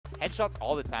headshots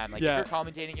all the time. Like if you're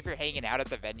commentating, if you're hanging out at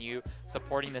the venue,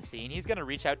 supporting the scene, he's gonna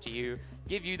reach out to you,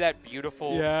 give you that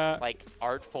beautiful, like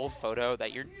artful photo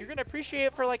that you're gonna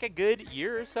appreciate for like a good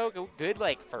year or so, good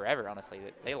like forever. Honestly,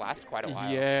 they last quite a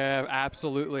while. Yeah,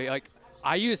 absolutely. Like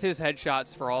I use his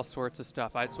headshots for all sorts of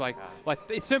stuff. It's like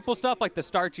simple stuff like the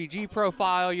Start GG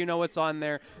profile, you know what's on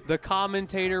there. The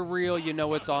commentator reel, you know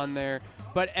what's on there.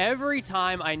 But every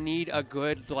time I need a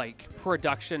good like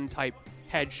production type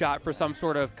headshot for some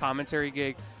sort of commentary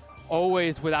gig,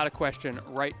 always without a question,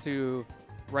 right to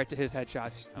his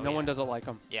headshots. No one doesn't like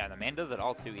him. Yeah, the man does it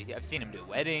all too. I've seen him do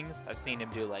weddings. I've seen him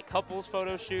do like couples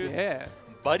photo shoots. Yeah.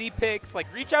 Buddy pics.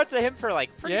 Like reach out to him for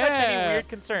like pretty much any weird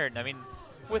concern. I mean,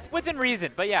 within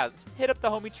reason. But yeah, hit up the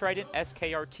homie Trident,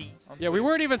 SKRT. Yeah, we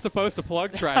weren't even supposed to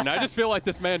plug Trident. I just feel like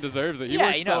this man deserves it. He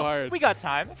worked so hard. We got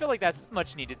time. I feel like that's a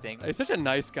much needed thing. He's such a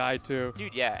nice guy too.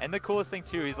 Dude, yeah. And the coolest thing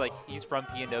too, he's from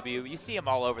PNW. You see him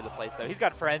all over the place though. He's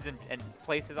got friends and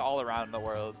places all around the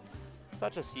world.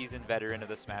 Such a seasoned veteran of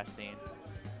the Smash scene.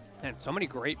 And so many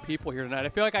great people here tonight. I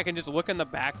feel like I can just look in the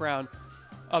background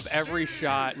of every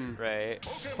shot and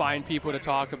find people to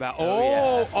talk about.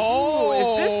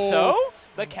 Is this so?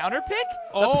 The counter pick?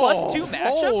 The +2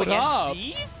 matchup against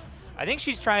Steve? I think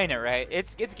she's trying it, right?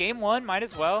 It's game one, might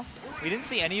as well. We didn't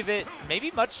see any of it,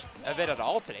 maybe much of it at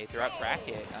all today throughout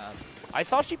bracket. I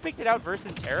saw she picked it out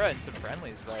versus Terra in some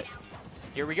friendlies, but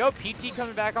here we go. PT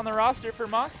coming back on the roster for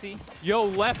Moxi. Yo,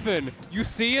 Leffen, you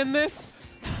seeing this?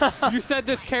 You said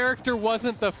this character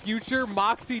wasn't the future.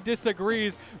 Moxi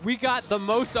disagrees. We got the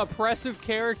most oppressive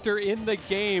character in the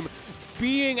game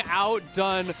being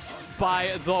outdone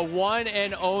by the one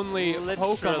and only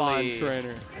Pokemon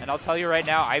trainer. And I'll tell you right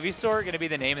now, Ivysaur going to be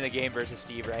the name of the game versus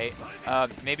Steve, right?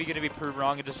 Maybe going to be proved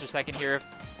wrong in just a second here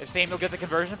if Samuel gets a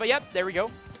conversion. But yep, there we go.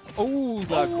 Oh,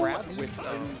 the grab with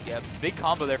big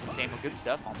combo there from Samuel. Good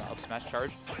stuff on the up smash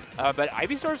charge. But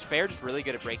Ivysaur's fair just really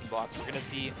good at breaking blocks. We're going to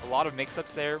see a lot of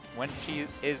mix-ups there when she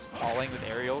is falling with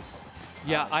aerials.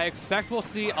 Yeah, I expect we'll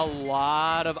see a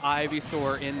lot of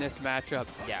Ivysaur in this matchup.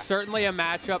 Yeah. Certainly a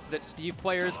matchup that Steve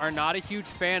players are not a huge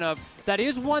fan of. That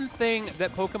is one thing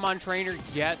that Pokemon Trainer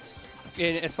gets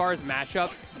in as far as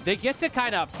matchups. They get to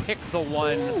kind of pick the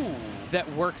one that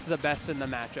works the best in the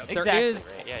matchup. Exactly.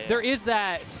 There is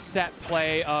that set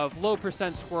play of low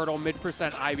percent Squirtle, mid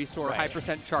percent Ivysaur, high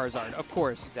percent Charizard, of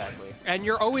course. Exactly. And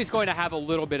you're always going to have a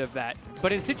little bit of that.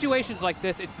 But in situations like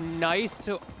this, it's nice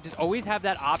to just always have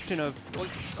that option of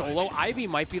solo Ivy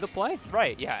might be the play.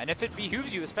 Right, yeah. And if it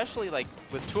behooves you, especially like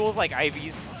with tools like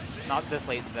Ivy's, not this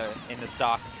late in the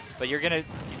stock, but you're going to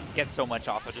get so much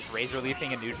off of just Razor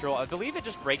Leafing and neutral. I believe it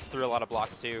just breaks through a lot of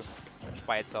blocks too, just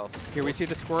by itself. Here we see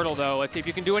the Squirtle though. Let's see if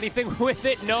you can do anything with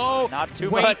it. No. Not too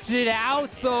much. Waits it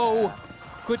out though.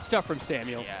 Good stuff from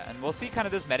Samuel. Yeah, and we'll see kind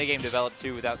of this metagame develop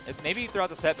too, without maybe throughout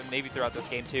the set, but maybe throughout this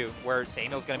game too, where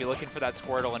Samuel's going to be looking for that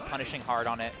Squirtle and punishing hard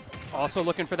on it. Also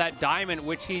looking for that Diamond,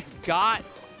 which he's got.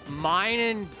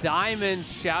 Mining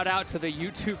diamonds. Shout out to the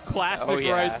YouTube classic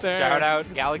right there. Shout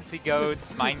out Galaxy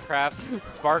Goats,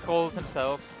 Minecraft, Sparkles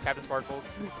himself, Captain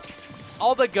Sparkles.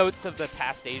 All the goats of the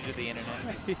past age of the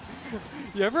internet.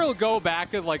 You ever go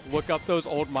back and like look up those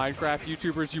old Minecraft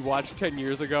YouTubers you watched 10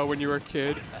 years ago when you were a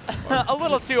kid? A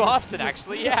little too often,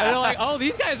 actually, yeah. And they're like, oh,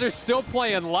 these guys are still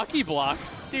playing Lucky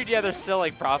Blocks. Dude, yeah, they're still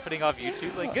like profiting off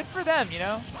YouTube. Like, good for them, you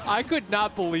know? I could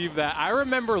not believe that. I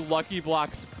remember Lucky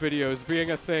Blocks videos being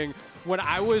a thing when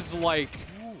I was like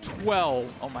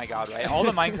 12. Oh my god, right? All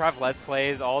the Minecraft Let's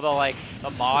Plays, all the the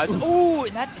mods. Ooh,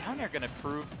 and that down there gonna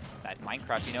prove that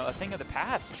Minecraft, you know, a thing of the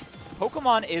past.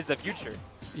 Pokemon is the future.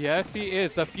 Yes, he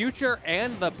is. The future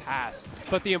and the past.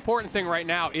 But the important thing right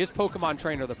now is Pokemon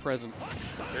Trainer the present.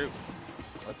 True.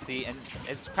 Let's see. And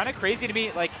it's kind of crazy to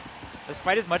me, like,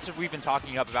 despite as much as we've been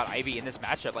talking up about Ivy in this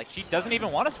matchup, like, she doesn't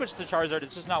even want to switch to Charizard.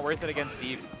 It's just not worth it against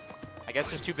Steve. I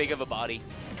guess just too big of a body.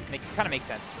 Kind of makes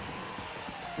sense.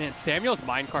 Man, Samuel's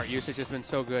minecart usage has been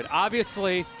so good.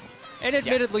 Obviously, an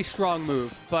admittedly strong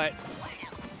move, but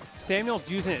Samuel's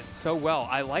using it so well.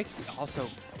 I like also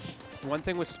one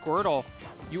thing with Squirtle,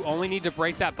 you only need to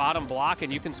break that bottom block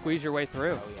and you can squeeze your way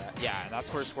through. Oh, yeah. Yeah, and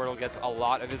that's where Squirtle gets a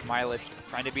lot of his mileage,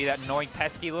 trying to be that annoying,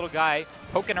 pesky little guy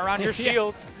poking around your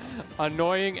shield.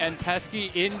 Annoying and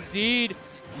pesky indeed.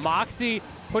 Moxi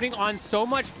putting on so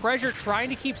much pressure, trying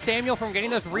to keep Samuel from getting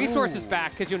those resources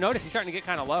back, because you'll notice he's starting to get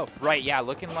kind of low. Right, yeah,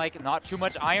 looking like not too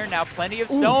much iron now, plenty of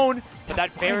stone. But that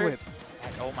fair whip.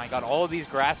 Oh my god, all of these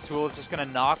grass tools just going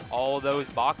to knock all those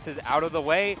boxes out of the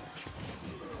way.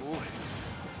 Oof.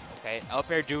 Okay, up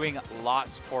air doing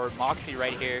lots for Moxi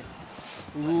right here.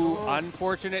 Ooh,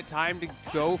 unfortunate time to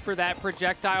go for that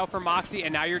projectile for Moxi,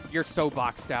 and now you're so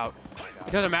boxed out.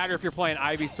 It doesn't matter if you're playing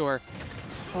Ivysaur.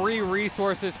 free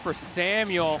resources for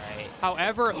Samuel. Right.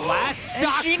 However, last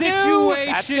stock Knew.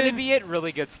 situation. That's going to be it.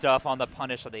 Really good stuff on the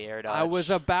punish of the air dodge. I was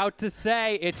about to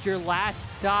say, it's your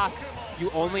last stock. You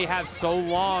only have so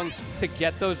long to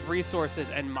get those resources,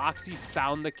 and Moxi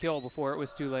found the kill before it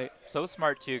was too late. So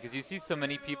smart, too, because you see so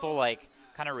many people, like,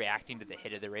 kind of reacting to the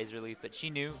hit of the Razor Leaf, but she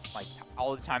knew, like,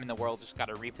 all the time in the world, just got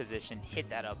to reposition, hit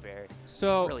that up air.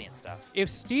 So, brilliant stuff. If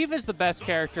Steve is the best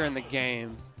character in the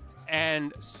game,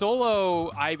 and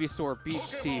solo Ivysaur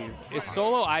beats Steve, is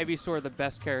solo Ivysaur the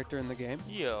best character in the game?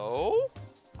 Yo,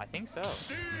 I think so.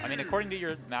 I mean, according to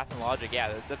your math and logic,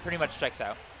 yeah, that pretty much checks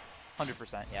out.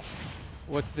 100%, yes.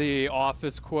 What's the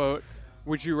Office quote?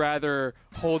 Would you rather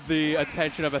hold the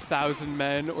attention of 1,000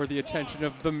 men or the attention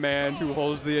of the man who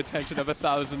holds the attention of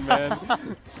 1,000 men?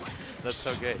 That's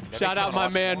so good. Shout out my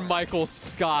man, Michael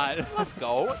Scott. Let's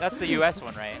go. That's the U.S.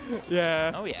 one, right?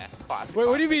 Yeah. Oh, yeah. Classic. Wait,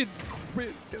 what do you mean?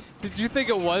 Did you think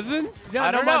it wasn't? No,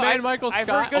 I don't no, know. my man, Michael Scott. I've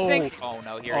heard good things. Oh,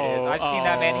 no, here it is. I've seen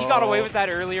that, man. He got away with that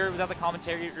earlier without the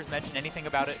commentators mention anything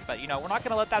about it. But, you know, we're not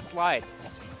going to let that slide.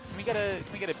 Can we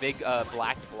get a big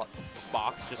black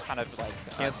box just kind of like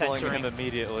canceling him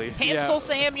immediately? Cancel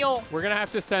Samuel. We're going to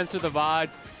have to censor the VOD.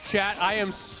 Chat, I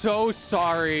am so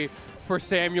sorry for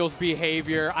Samuel's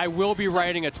behavior. I will be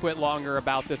writing a twit longer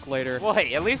about this later. Well,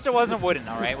 hey, at least it wasn't wooden,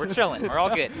 all right? We're chilling. We're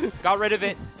all good. Got rid of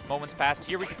it. Moments passed.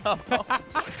 Here we go.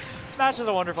 Smash is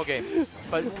a wonderful game.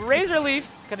 But Razor Leaf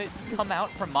going to come out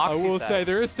from Moxie's I will side. say,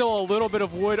 there is still a little bit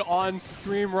of wood on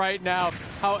stream right now.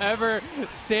 However,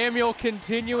 Samuel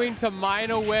continuing to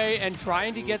mine away and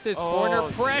trying to get this corner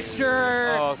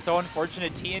pressure. Oh, so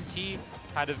unfortunate. TNT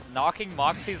kind of knocking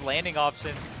Moxie's landing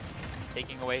option,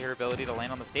 taking away her ability to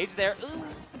land on the stage there.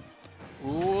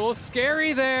 Ooh,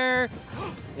 scary there.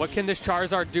 What can this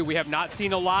Charizard do? We have not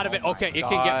seen a lot of it. Okay, it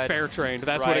can get fair trained.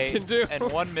 That's what it can do.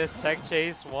 And one missed tech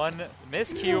chase, one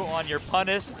miscue on your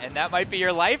punish, and that might be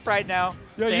your life right now.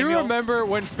 Yeah, Samuel. you remember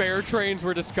when fair trains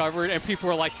were discovered and people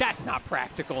were like, that's not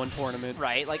practical in tournament.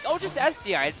 Right, like, oh, just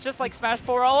SDI. It's just like Smash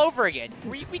 4 all over again.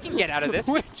 We can get out of this.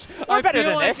 Which We're better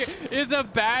than like this. Is a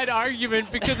bad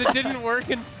argument because it didn't work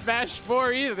in Smash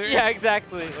 4 either. Yeah,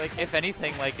 exactly. Like, if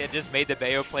anything, like, it just made the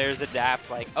Bayo players adapt.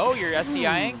 Like, oh, you're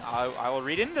SDIing? I will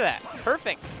read into that.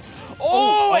 Perfect.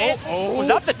 Was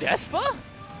that the Despa?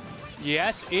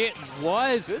 Yes, it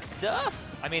was. Good stuff.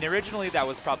 I mean, originally that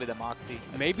was probably the Moxi.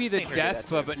 Maybe the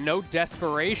Despa, but no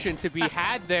desperation to be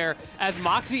had there as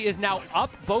Moxi is now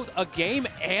up both a game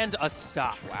and a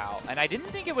stock. Wow. And I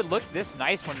didn't think it would look this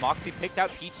nice when Moxi picked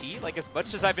out PT. Like, as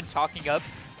much as I've been talking up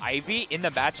Ivy in the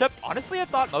matchup, honestly, I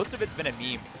thought most of it's been a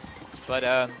meme. But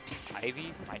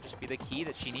Ivy might just be the key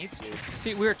that she needs here.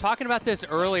 See, we were talking about this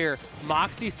earlier.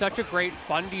 Moxie, such a great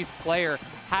Fundies player,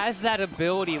 has that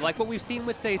ability, like what we've seen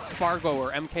with, say, Spargo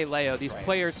or MKLeo, these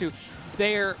players who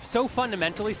they're so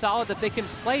fundamentally solid that they can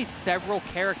play several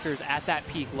characters at that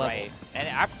peak level. Right. And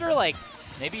after, like,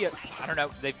 maybe, I don't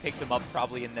know, they picked them up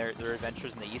probably in their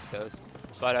adventures in the East Coast.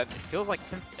 But it feels like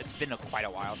since it's been quite a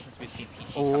while since we've seen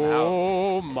PT come out.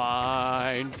 Oh,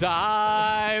 my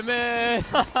diamond!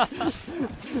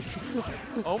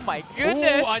 Oh, my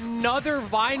goodness! Ooh, another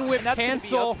Vine Whip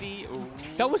cancel. Ooh.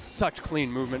 That was such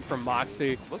clean movement from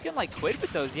Moxie. Looking like Quid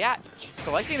with those, yeah.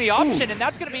 Selecting the option, and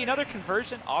that's going to be another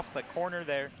conversion off the corner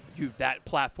there. That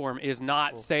platform is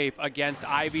not safe against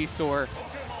Ivysaur.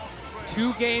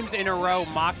 2 games in a row,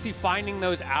 Moxie finding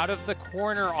those out of the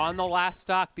corner on the last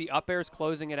stock. The up air's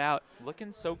closing it out.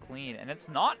 Looking so clean, and it's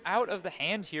not out of the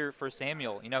hand here for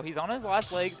Samuel. You know, he's on his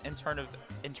last legs in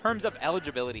terms of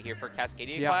eligibility here for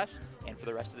Cascadia Clash and for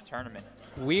the rest of the tournament.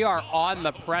 We are on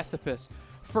the precipice.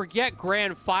 Forget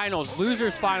grand finals.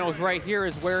 Losers finals right here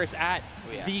is where it's at.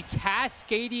 Oh, yeah. The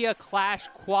Cascadia Clash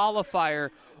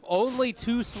qualifier. Only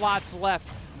 2 slots left.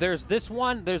 There's this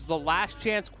one. There's the last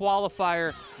chance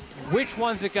qualifier. Which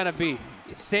one's it going to be?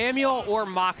 Samuel or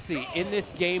Moxie in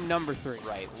this game number 3?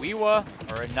 Right. Weewa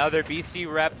or another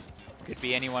BC rep. Could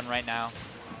be anyone right now.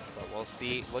 But we'll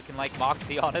see. Looking like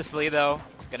Moxie, honestly, though.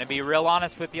 Going to be real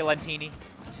honest with you, Lentini.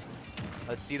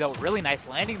 Let's see, though. Really nice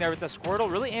landing there with the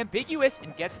Squirtle. Really ambiguous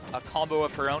and gets a combo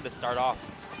of her own to start off.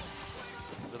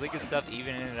 Really good stuff,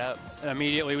 evening it up. And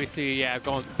immediately we see,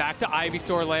 going back to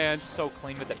Ivysaur land. So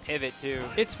clean with the pivot, too.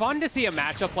 It's fun to see a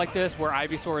matchup like this where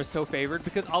Ivysaur is so favored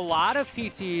because a lot of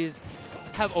PTs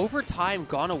have over time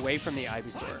gone away from the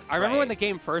Ivysaur. I remember when the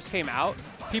game first came out,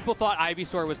 people thought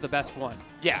Ivysaur was the best one.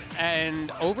 Yeah. And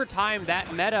over time,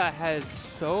 that meta has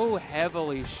so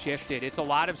heavily shifted. It's a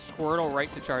lot of Squirtle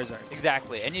right to Charizard.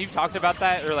 Exactly. And you've talked about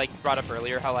that, or like brought up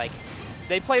earlier, how like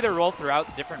they play their role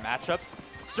throughout different matchups.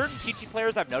 Certain PT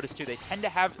players I've noticed too, they tend to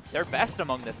have their best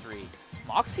among the 3.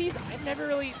 Moxie's, I've never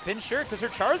really been sure because her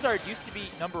Charizard used to be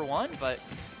 #1, but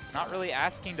not really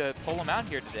asking to pull him out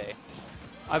here today.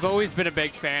 I've always been a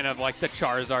big fan of like the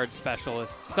Charizard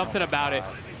specialists. Something about it.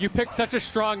 You pick such a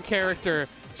strong character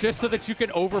just so that you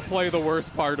can overplay the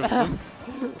worst part of them.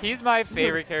 He's my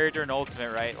favorite character in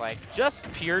Ultimate, right? Like, just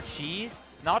pure cheese.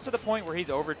 Not to the point where he's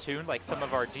overtuned like some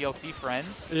of our DLC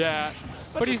friends. Yeah.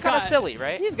 But he's kind of silly,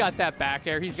 right? He's got that back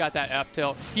air. He's got that F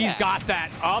tilt. He's got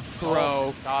that up throw.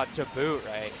 Oh, God, to boot,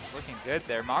 right? Looking good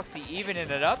there. Moxie evening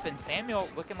it up, and Samuel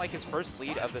looking like his first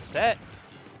lead of the set.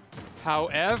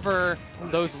 However,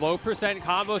 those low percent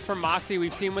combos from Moxie,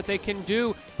 we've seen what they can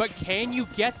do, but can you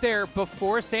get there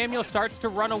before Samuel starts to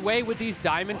run away with these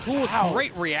diamond tools? Wow.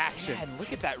 Great reaction. And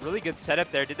look at that really good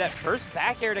setup there. Did that first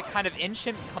back air to kind of inch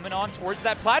him coming on towards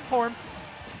that platform.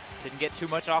 Didn't get too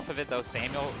much off of it, though.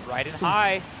 Samuel riding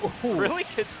high. Ooh. Really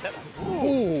good setup.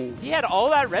 Ooh. He had all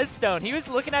that redstone. He was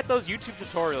looking at those YouTube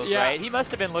tutorials, Yeah. right? He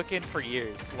must have been looking for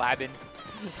years, labbing.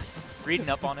 Reading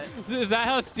up on it. Is that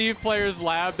how Steve players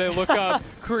lab? They look up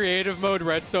creative mode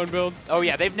redstone builds? Oh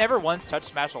yeah, they've never once touched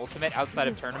Smash Ultimate outside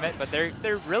of tournament, but they're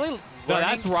really No, learning.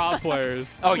 that's raw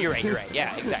players. Oh, you're right.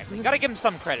 Yeah, exactly. Gotta give them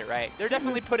some credit, right? They're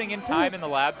definitely putting in time in the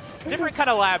lab. Different kind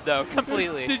of lab, though,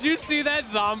 completely. Did you see that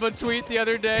Zomba tweet the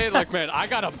other day? Like, man, I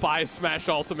gotta buy Smash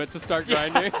Ultimate to start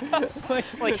grinding.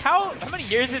 like how many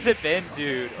years has it been,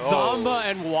 dude? Zomba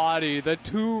and Wadi, the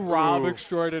two Rob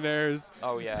extraordinaires.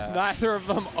 Oh, yeah. Neither of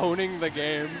them owning the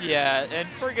game. Yeah, and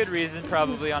for good reason,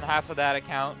 probably on half of that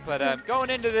account. But going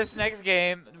into this next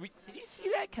game, did you see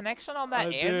that connection on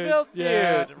that anvil? Dude,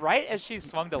 yeah. Right as she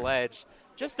swung the ledge.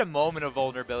 Just a moment of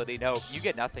vulnerability. No, you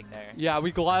get nothing there. Yeah,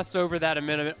 we glossed over that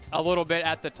a little bit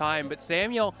at the time, but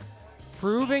Samuel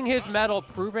proving his mettle,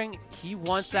 proving he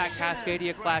wants that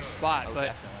Cascadia Clash spot. Oh, but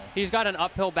definitely. he's got an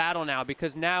uphill battle now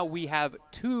because now we have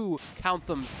two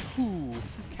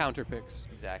counter picks.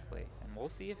 Exactly. And we'll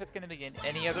see if it's going to be in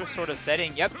any other sort of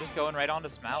setting. Yep, just going right on to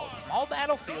Small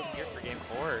battlefield here for Game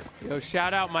 4. Yo,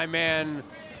 shout out my man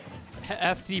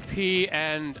FTP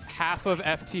and half of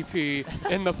FTP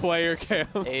in the player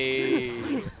camps.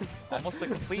 Hey, almost a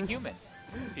complete human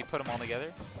if you put them all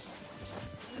together.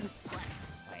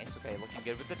 Nice, okay, looking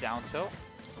good with the down tilt.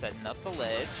 Setting up the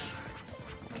ledge.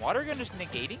 Water gun just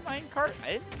negating minecart?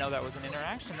 I didn't know that was an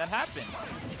interaction that happened.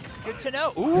 Good to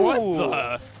know. Ooh. What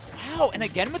the? Wow, and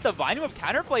again with the Vine Whip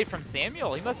counterplay from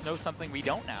Samuel. He must know something we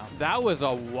don't now. That was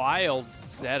a wild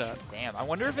setup. Damn, I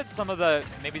wonder if it's some of the,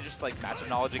 maybe just like matchup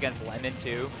knowledge against Lemon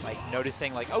too. Like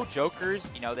noticing like, oh, Jokers,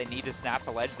 you know, they need to snap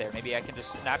the ledge there. Maybe I can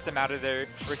just snap them out of their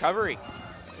recovery.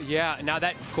 Yeah, now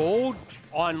that gold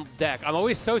on deck, I'm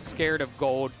always so scared of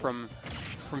gold from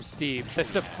Steve.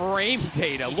 That's the frame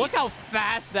data. Jeez. Look how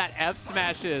fast that F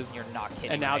smash is. You're not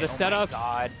kidding. And now right? the setups.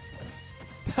 God.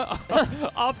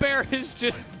 Up air is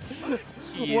just.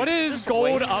 Jeez, What is just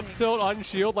gold waiting. up tilt on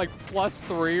shield? Like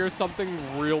 +3 or something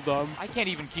real dumb. I can't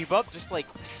even keep up. Just like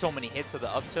so many hits of the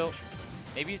up tilt.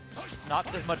 Maybe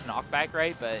not as much knockback,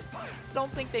 right? But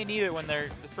don't think they need it when they're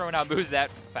throwing out moves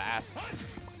that fast.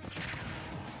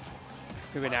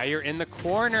 Okay, now you're in the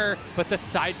corner, but the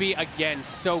side B again,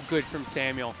 so good from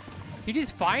Samuel. He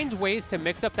just finds ways to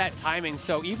mix up that timing,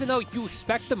 so even though you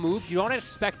expect the move, you don't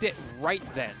expect it right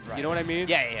then. Right. You know what I mean?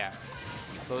 Yeah.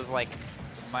 Those like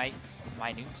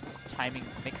minute timing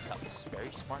mix-ups.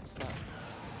 Very smart stuff.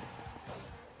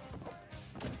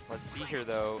 Let's see here,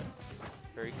 though.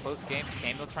 Very close game.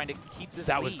 Samuel trying to keep this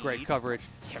That was lead. great coverage.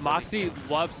 Yeah, Moxie really.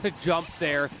 loves to jump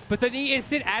there, but then the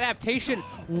instant adaptation,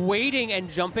 waiting and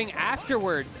jumping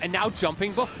afterwards, and now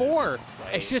jumping before.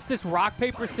 Right. It's just this rock,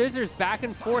 paper, scissors back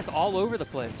and forth all over the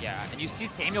place. Yeah, and you see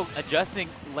Samuel adjusting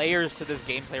layers to this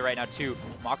gameplay right now, too.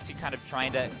 Moxie kind of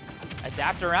trying to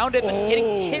adapt around it, but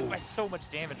getting hit by so much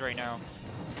damage right now.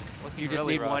 Looking You just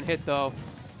really need rough. one hit, though.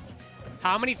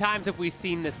 How many times have we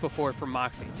seen this before from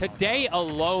Moxie? Today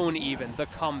alone, even, the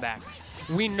comebacks.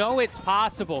 We know it's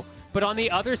possible, but on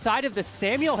the other side of this,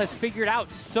 Samuel has figured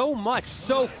out so much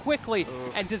so quickly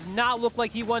and does not look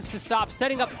like he wants to stop,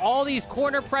 setting up all these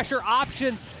corner pressure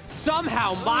options.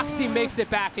 Somehow, Moxie makes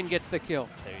it back and gets the kill.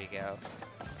 There you go.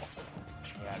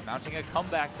 Yeah, mounting a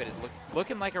comeback, but it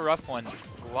looking like a rough one.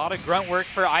 A lot of grunt work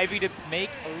for Ivy to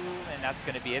make, and that's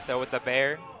going to be it, though, with the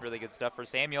bear. Really good stuff for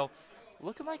Samuel.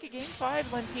 Looking like a Game 5,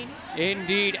 Lentini.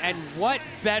 Indeed, and what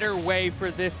better way for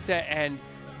this to end?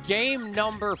 Game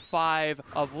number 5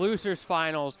 of Losers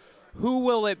Finals. Who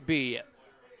will it be?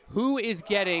 Who is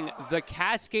getting the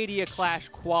Cascadia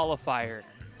Clash qualifier?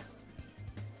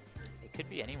 It could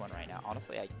be anyone right now.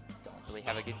 Honestly, I don't really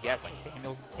have a good guess. Like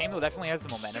Samuel definitely has the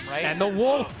momentum, right? And the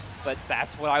Wolf. But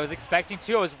that's what I was expecting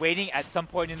too. I was waiting at some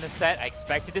point in the set. I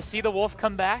expected to see the Wolf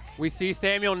come back. We see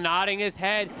Samuel nodding his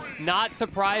head. Not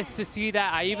surprised to see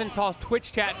that. I even saw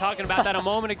Twitch chat talking about that a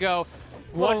moment ago,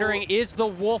 wondering, is the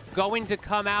Wolf going to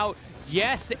come out?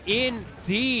 Yes,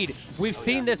 indeed. We've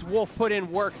seen this Wolf put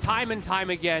in work time and time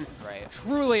again. Right.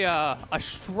 Truly a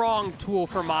strong tool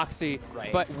for Moxi,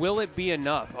 right. But will it be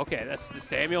enough? Okay, that's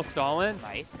Samuel stalling.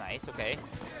 Nice, okay.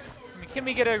 Can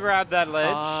we get a grab that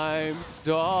ledge? I'm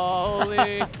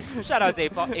stalling. Shout out to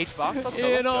H-Box. Let's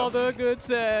go, In all the good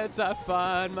sets, I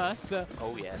find myself.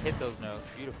 Oh yeah, hit those notes.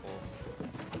 Beautiful.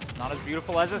 Not as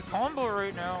beautiful as his combo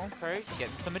right now. Okay,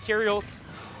 getting some materials.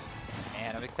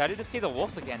 And I'm excited to see the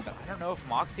Wolf again, but I don't know if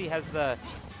Moxi has the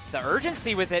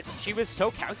urgency with it. She was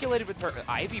so calculated with her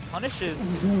Ivy punishes.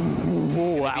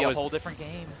 Ooh, that was a whole different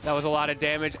game. That was a lot of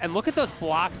damage. And look at those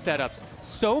block setups.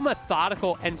 So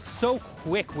methodical and so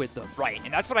quick with them. Right,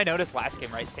 and that's what I noticed last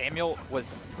game, right? Samuel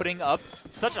was putting up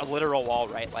such a literal wall,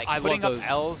 right? Like putting up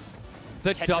L's.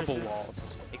 The Tetrises. double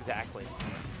walls. Exactly.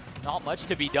 Not much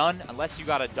to be done unless you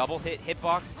got a double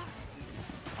hitbox.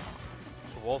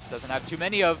 Which Wolf doesn't have too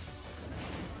many of.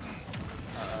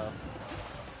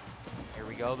 Here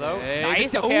we go, though. Hey,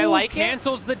 nice. Okay, I like it.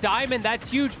 Cancels the diamond. That's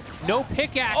huge. No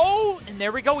pickaxe. Oh, and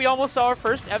there we go. We almost saw our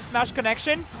first F Smash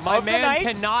connection. My man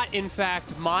cannot, in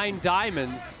fact, mine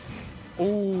diamonds.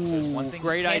 Ooh,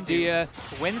 great idea.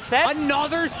 Win sets.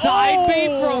 Another side B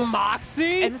from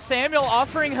Moxi. And Samuel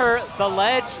offering her the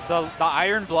ledge, the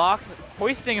iron block,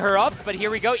 hoisting her up. But here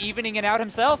we go, evening it out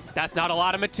himself. That's not a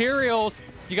lot of materials.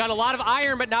 You got a lot of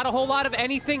iron, but not a whole lot of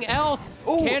anything else.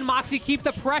 Ooh. Can Moxi keep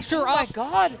the pressure up? Oh my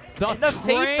God. The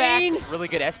train. Really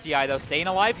good SDI though, staying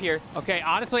alive here. Okay,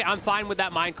 honestly, I'm fine with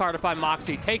that minecart if I'm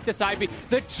Moxi. Take the side B.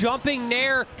 The jumping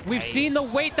nair. We've seen the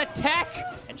weight, the tech.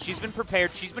 And she's been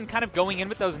prepared. She's been kind of going in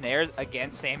with those nairs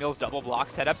against Samuel's double block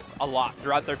setups a lot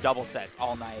throughout their double sets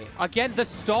all night. Again, the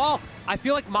stall. I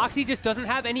feel like Moxi just doesn't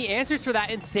have any answers for that,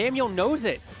 and Samuel knows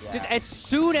it. Yeah. Just as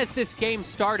soon as this game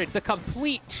started, the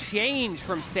complete change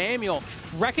from Samuel,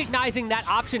 recognizing that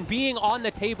option being on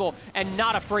the table and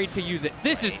not afraid to use it.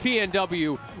 This is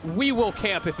PNW. We will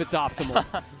camp if it's optimal.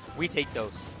 We take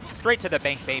those. Straight to the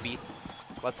bank, baby.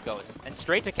 Let's go. And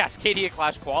straight to Cascadia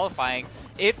Clash qualifying.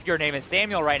 If your name is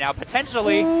Samuel right now,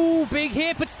 potentially. Ooh, big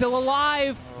hit, but still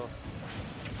alive. Oh.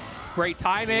 Great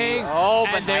timing. Oh,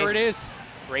 but and there it is.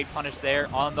 Great punish there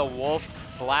on the Wolf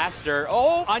Blaster.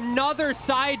 Oh, another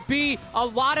side B. A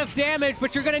lot of damage,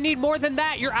 but you're going to need more than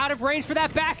that. You're out of range for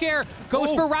that back air.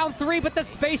 Goes for round 3, but the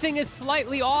spacing is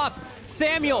slightly off.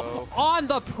 Samuel on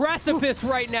the precipice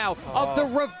right now of the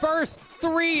reverse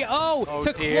 3-0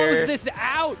 to close this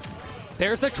out.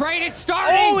 There's the trade. It's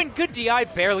starting. Oh, and good DI,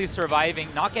 barely surviving,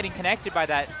 not getting connected by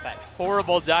that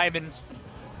horrible diamond.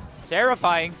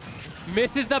 Terrifying.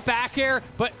 Misses the back air,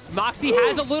 but Moxi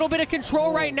has a little bit of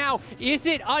control right now. Is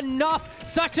it enough?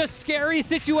 Such a scary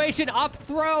situation. Up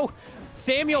throw.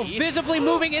 Samuel visibly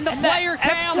moving in the player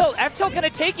cam. F-Tilt gonna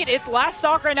take it. It's last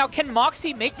stock right now. Can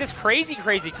Moxi make this crazy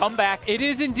comeback? It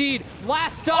is indeed.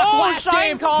 Last stock, last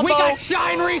game. Combo. We got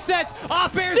shine resets.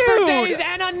 Up airs for days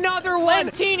and another one.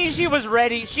 Lentini, she was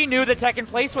ready. She knew the second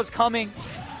place was coming.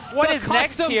 What is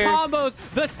next here? Combos,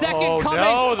 the second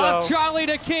coming of Charlie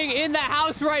the King in the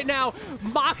house right now.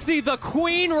 Moxi the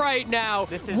queen right now.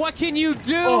 What can you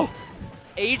do?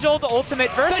 Age-old ultimate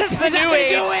versus the new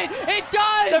age. It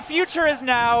does! The future is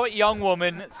now young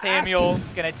woman. Samuel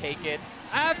gonna take it.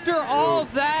 After all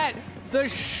that, the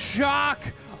shock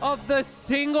of the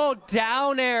single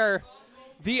down air,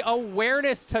 the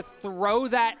awareness to throw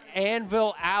that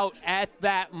anvil out at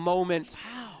that moment.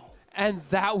 And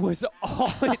that was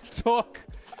all it took.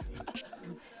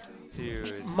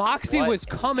 Dude. Moxi was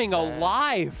coming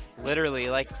alive. Literally,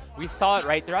 like, we saw it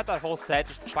right throughout that whole set,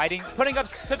 just fighting, putting up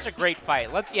such a great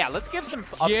fight. Let's give some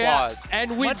applause. Yeah,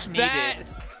 and with much that,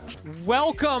 needed.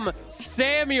 Welcome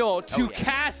Samuel to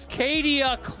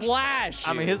Cascadia Clash.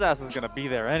 I mean, his ass is gonna be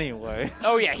there anyway.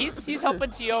 Oh yeah, he's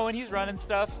helping TO and he's running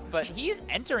stuff, but he's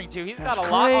entering too. He's got a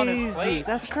lot on his plate.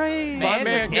 That's crazy. My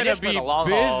man gonna be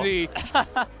busy.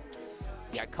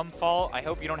 Yeah, come fall. I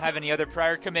hope you don't have any other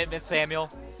prior commitments, Samuel.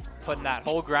 Putting that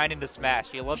whole grind into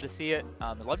Smash. You love to see it.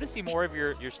 I'd love to see more of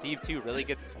your Steve too. Really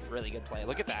good play.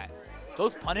 Look at that.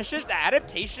 Those punishes, the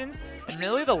adaptations, and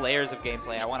really the layers of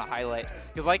gameplay I want to highlight.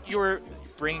 Because like you were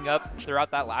bringing up throughout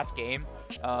that last game,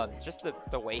 just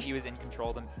the way he was in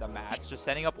control of the mats, just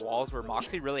setting up walls where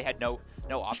Moxi really had no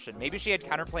option. Maybe she had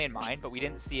counterplay in mind, but we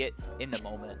didn't see it in the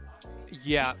moment.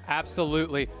 Yeah,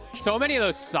 absolutely. So many of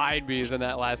those side Bs in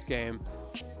that last game.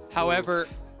 However,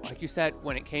 like you said,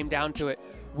 when it came down to it,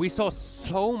 we saw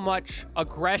so much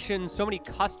aggression, so many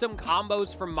custom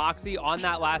combos from Moxi on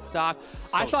that last stock.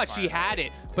 I thought she had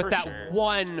it, but that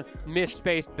one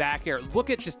misspaced back air. Look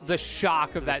at just the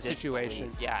shock of that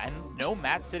situation. Yeah, and no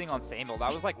Matt sitting on Samuel.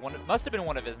 That was like must have been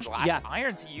one of his last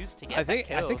irons he used to get that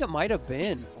kill. I think it might have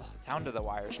been. Down to the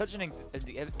wire. Such an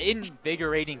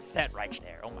invigorating set right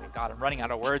there. Oh my God, I'm running out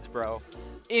of words, bro.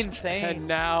 Insane. And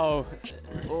now,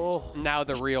 now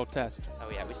the real test.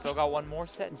 Oh yeah, we still got one more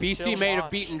set. BC may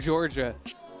have beaten Georgia,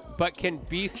 but can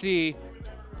BC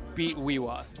beat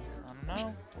Weewa? I don't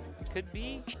know. It could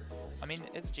be. I mean,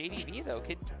 it's JDV though.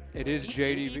 It is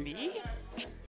JDV.